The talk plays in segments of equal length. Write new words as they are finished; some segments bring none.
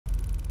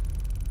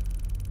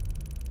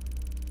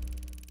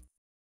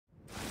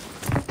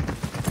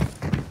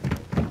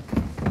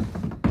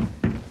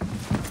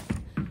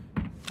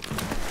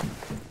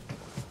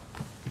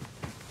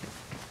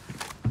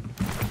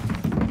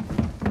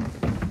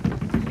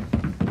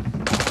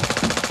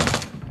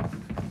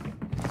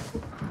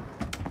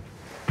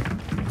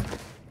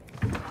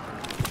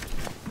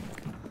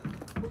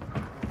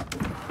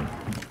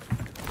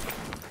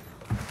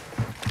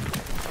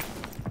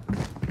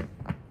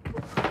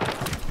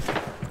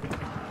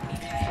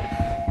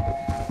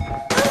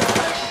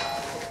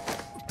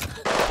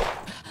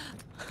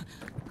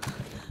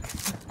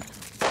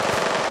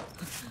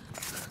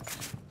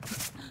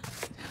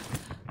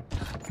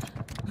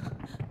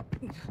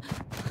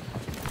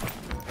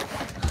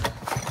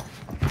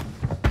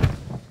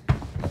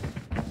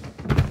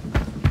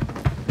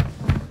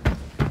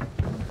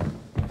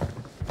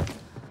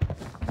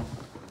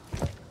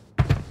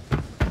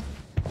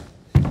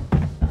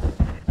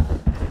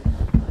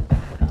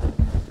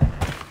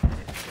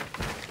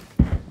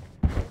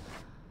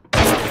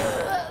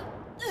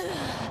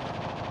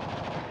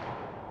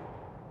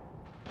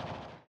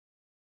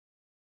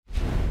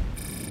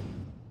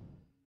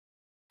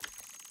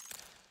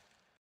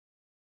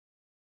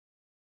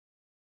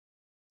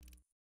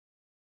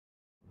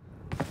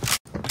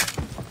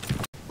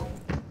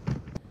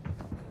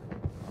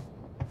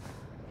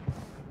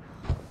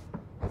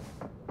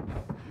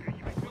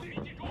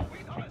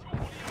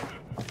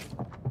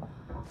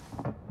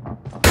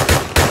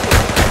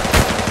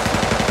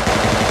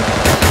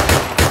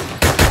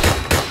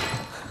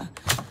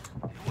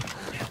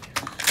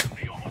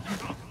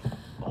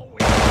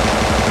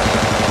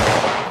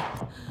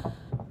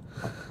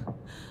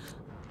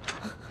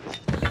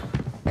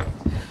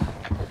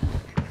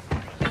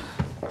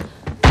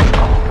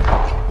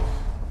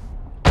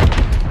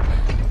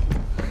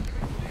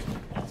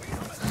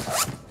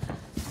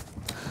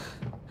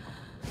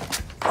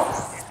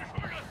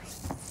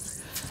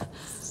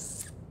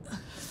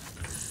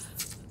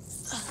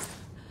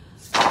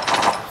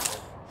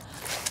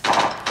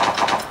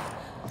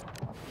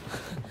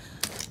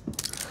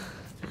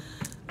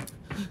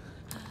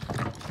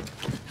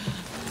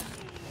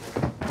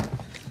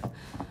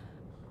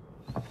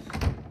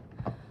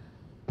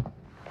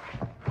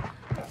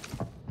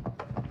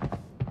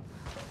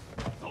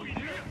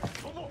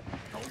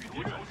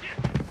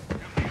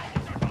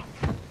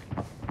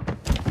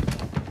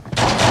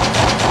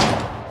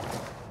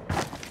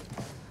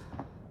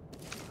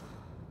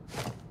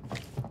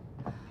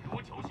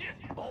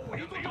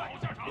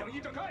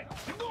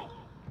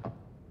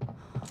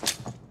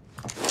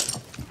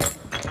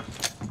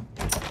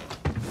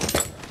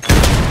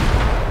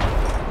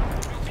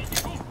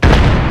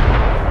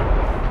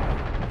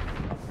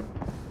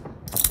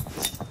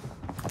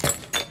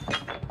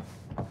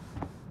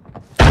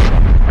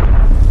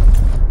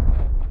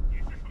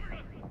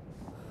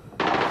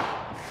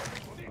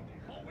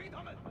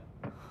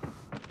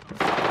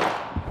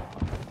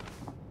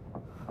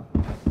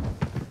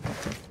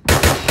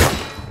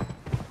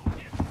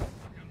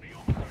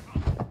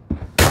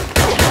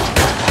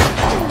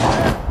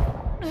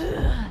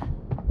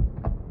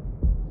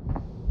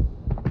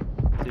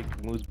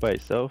by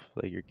itself,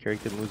 like your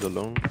character moves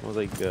alone. It was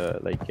like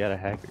you got a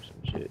hack or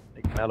some shit,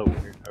 like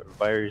malware or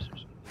virus or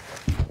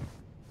something.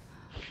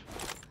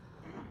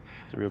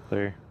 It's a real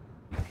player.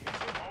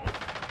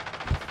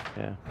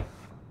 Yeah.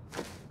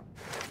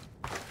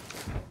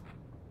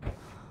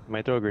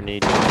 Might throw a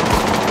grenade.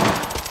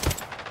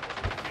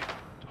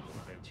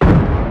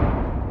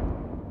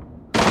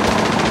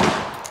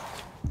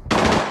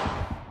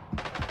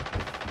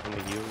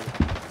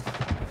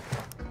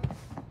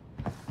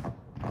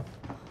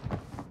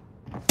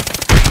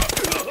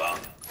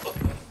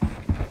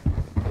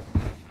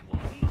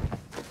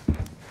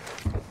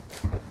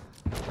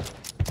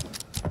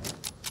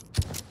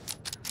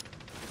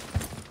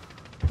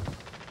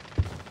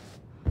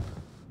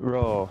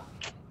 Bro,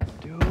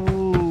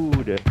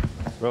 dude,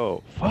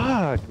 bro,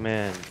 fuck,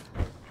 man.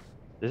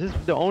 This is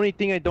the only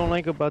thing I don't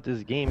like about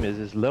this game is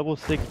this level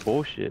 6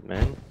 bullshit,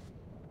 man.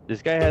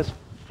 This guy has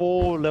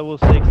full level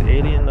 6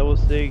 alien, level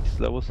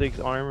 6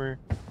 armor.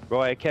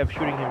 Bro, I kept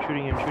shooting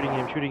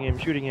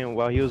him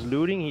while he was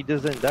looting. He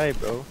doesn't die,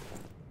 bro.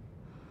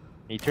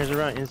 He turns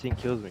around, instant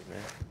kills me,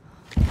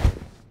 man.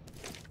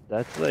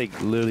 That's like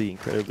literally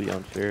incredibly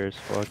unfair as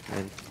fuck,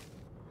 man.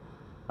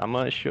 I'm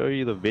gonna show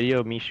you the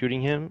video of me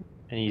shooting him,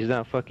 and he's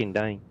not fucking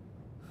dying.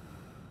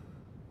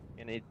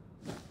 And it,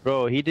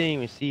 bro, he didn't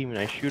even see me.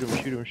 I shoot him.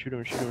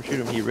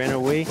 He ran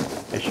away.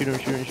 I shoot him,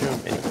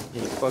 and he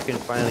fucking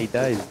finally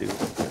dies, dude.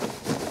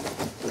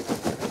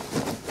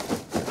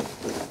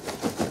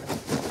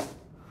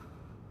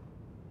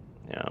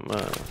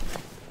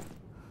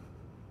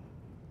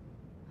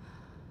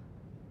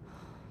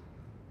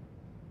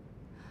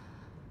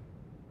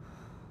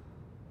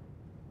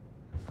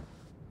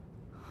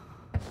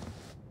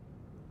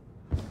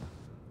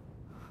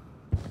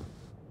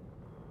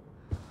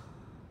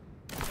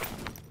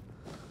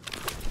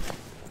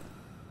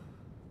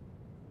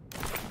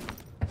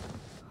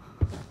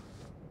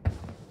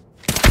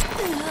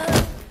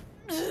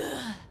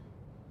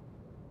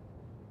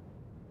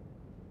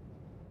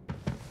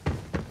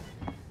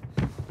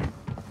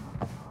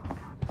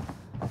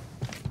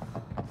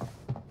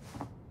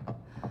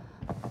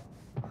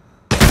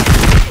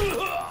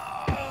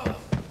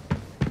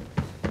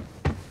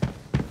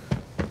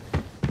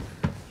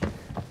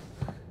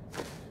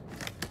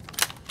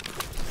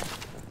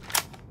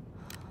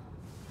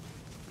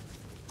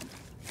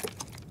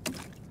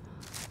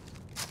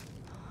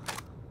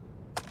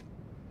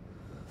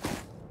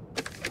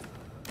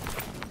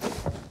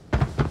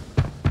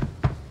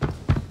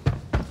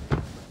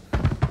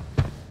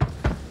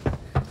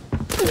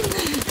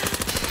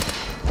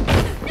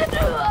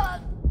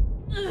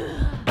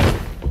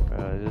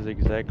 Yeah, this is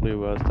exactly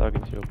what I was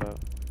talking to you about.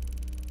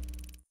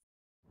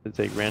 It's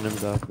like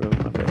randoms off, bro.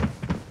 My bad.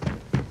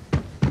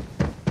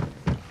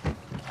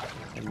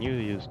 I knew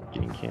he was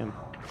getting cam.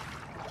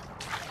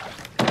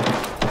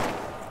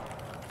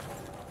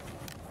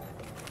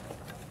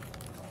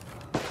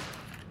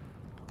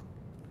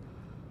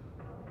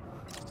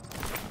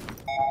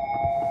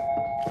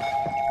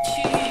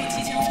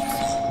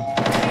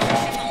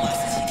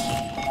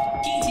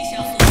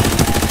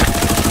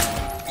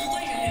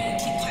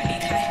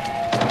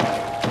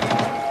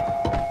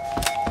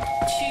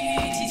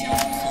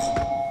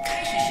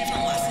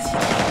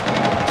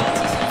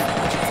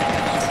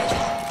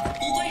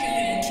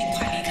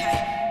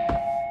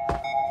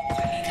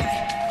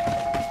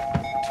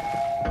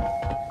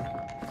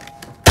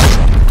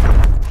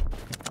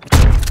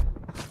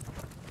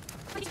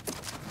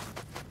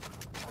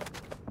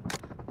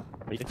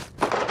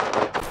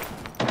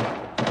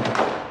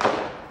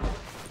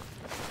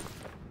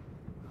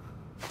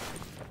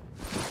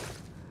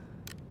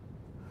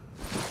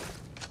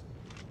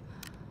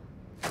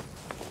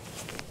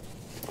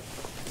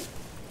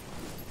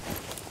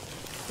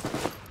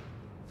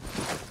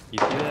 You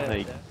see that?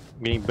 Like,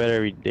 getting better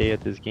every day at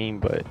this game,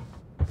 but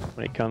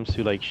when it comes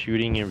to like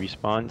shooting and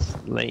response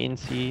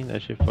latency,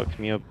 that shit fucks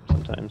me up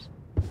sometimes.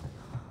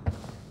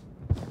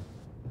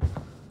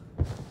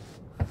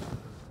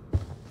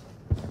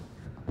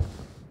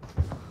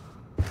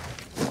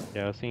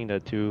 Yeah, I was seeing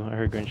that too. I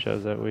heard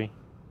gunshots that way.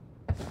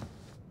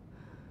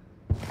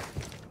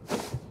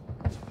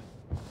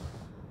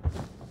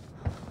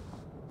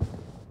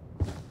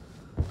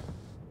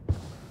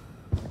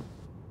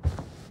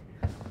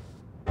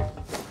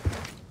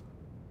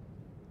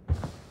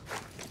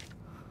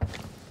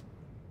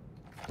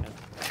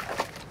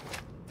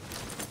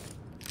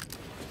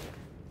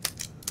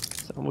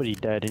 Somebody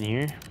died in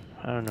here.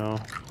 I don't know.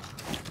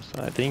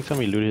 So I think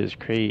somebody looted his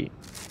crate.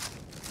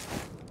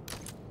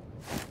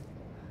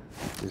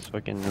 Just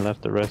fucking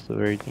left the rest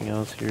of everything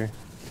else here.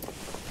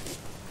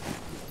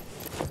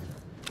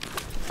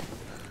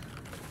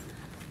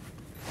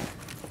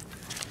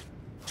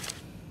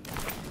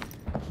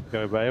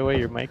 Yo, by the way,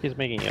 your mic is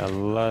making a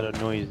lot of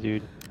noise,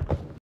 dude.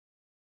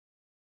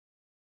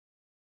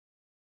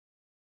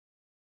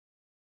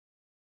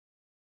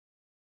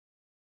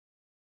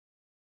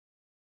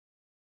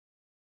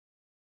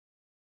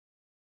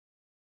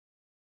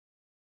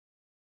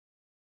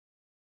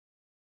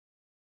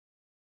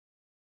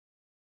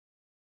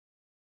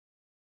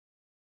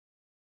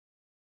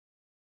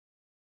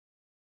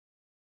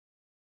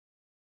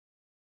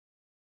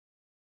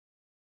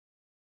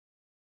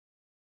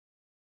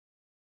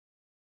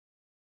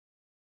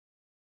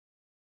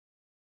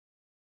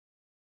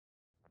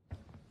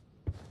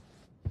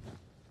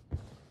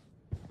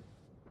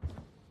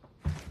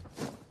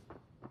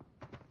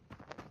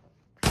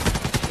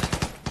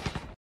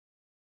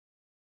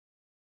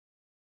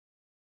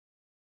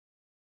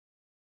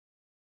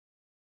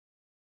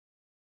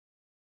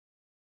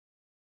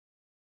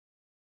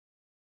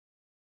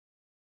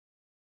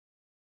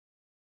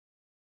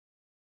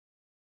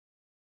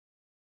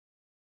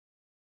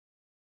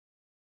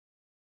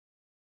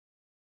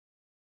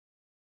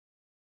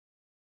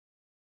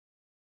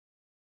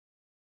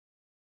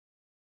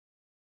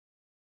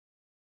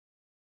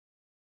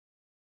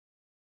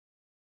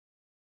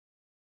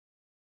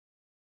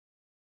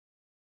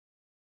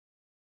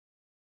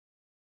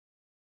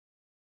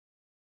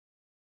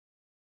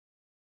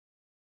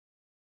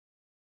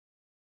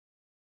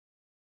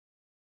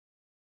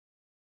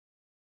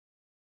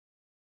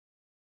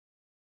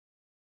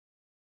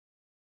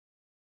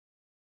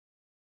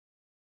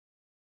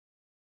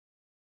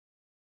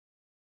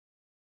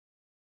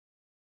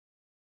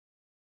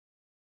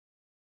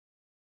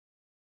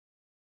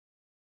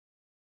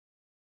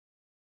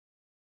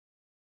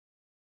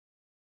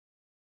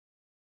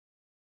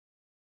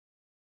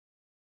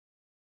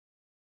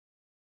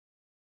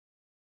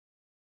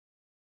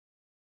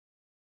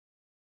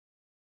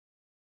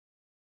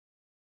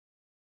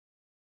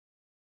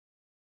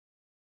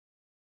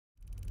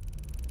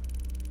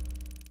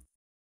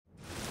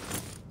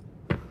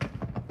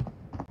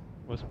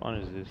 What spawn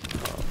is this? Oh,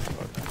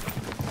 fuck.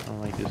 I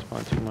don't like this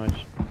spawn too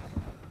much.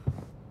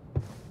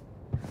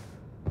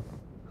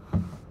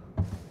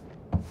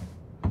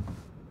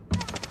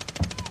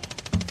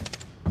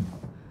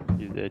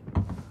 He's dead.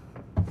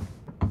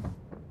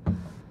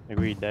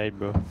 Maybe he died,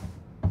 bro.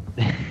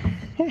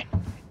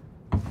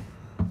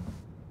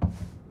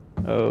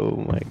 Oh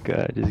my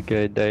god, this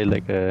guy died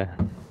like a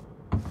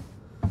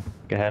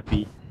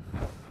happy.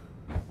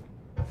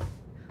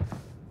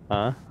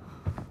 Huh?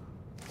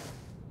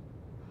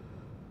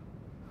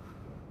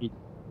 He,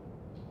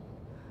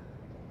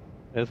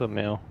 that's a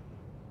male.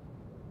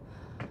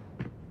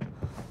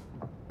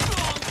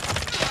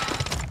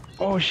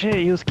 Oh shit,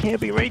 he was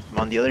camping right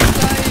on the other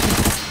side.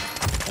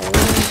 Oh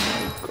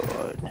my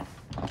god.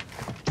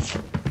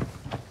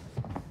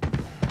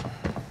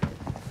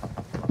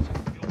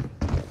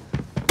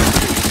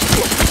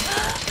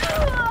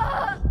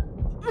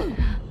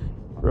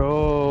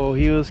 Bro,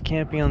 he was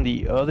camping on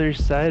the other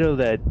side of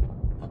that.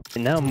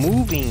 And now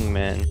moving,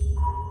 man.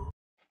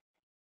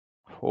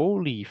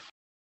 Holy f,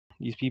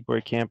 these people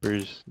are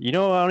campers. You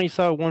know, I only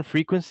saw one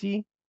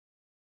frequency.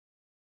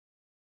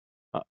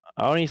 I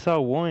only saw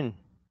one.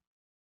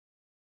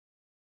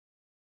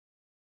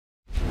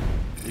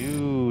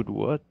 Dude,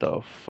 what the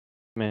f,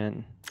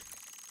 man?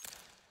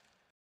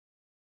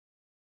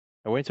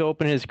 I went to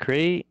open his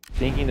crate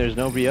thinking there's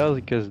nobody else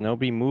because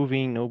nobody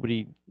moving,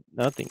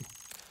 nothing.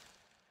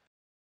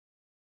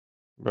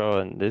 Bro,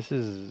 and this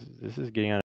is getting out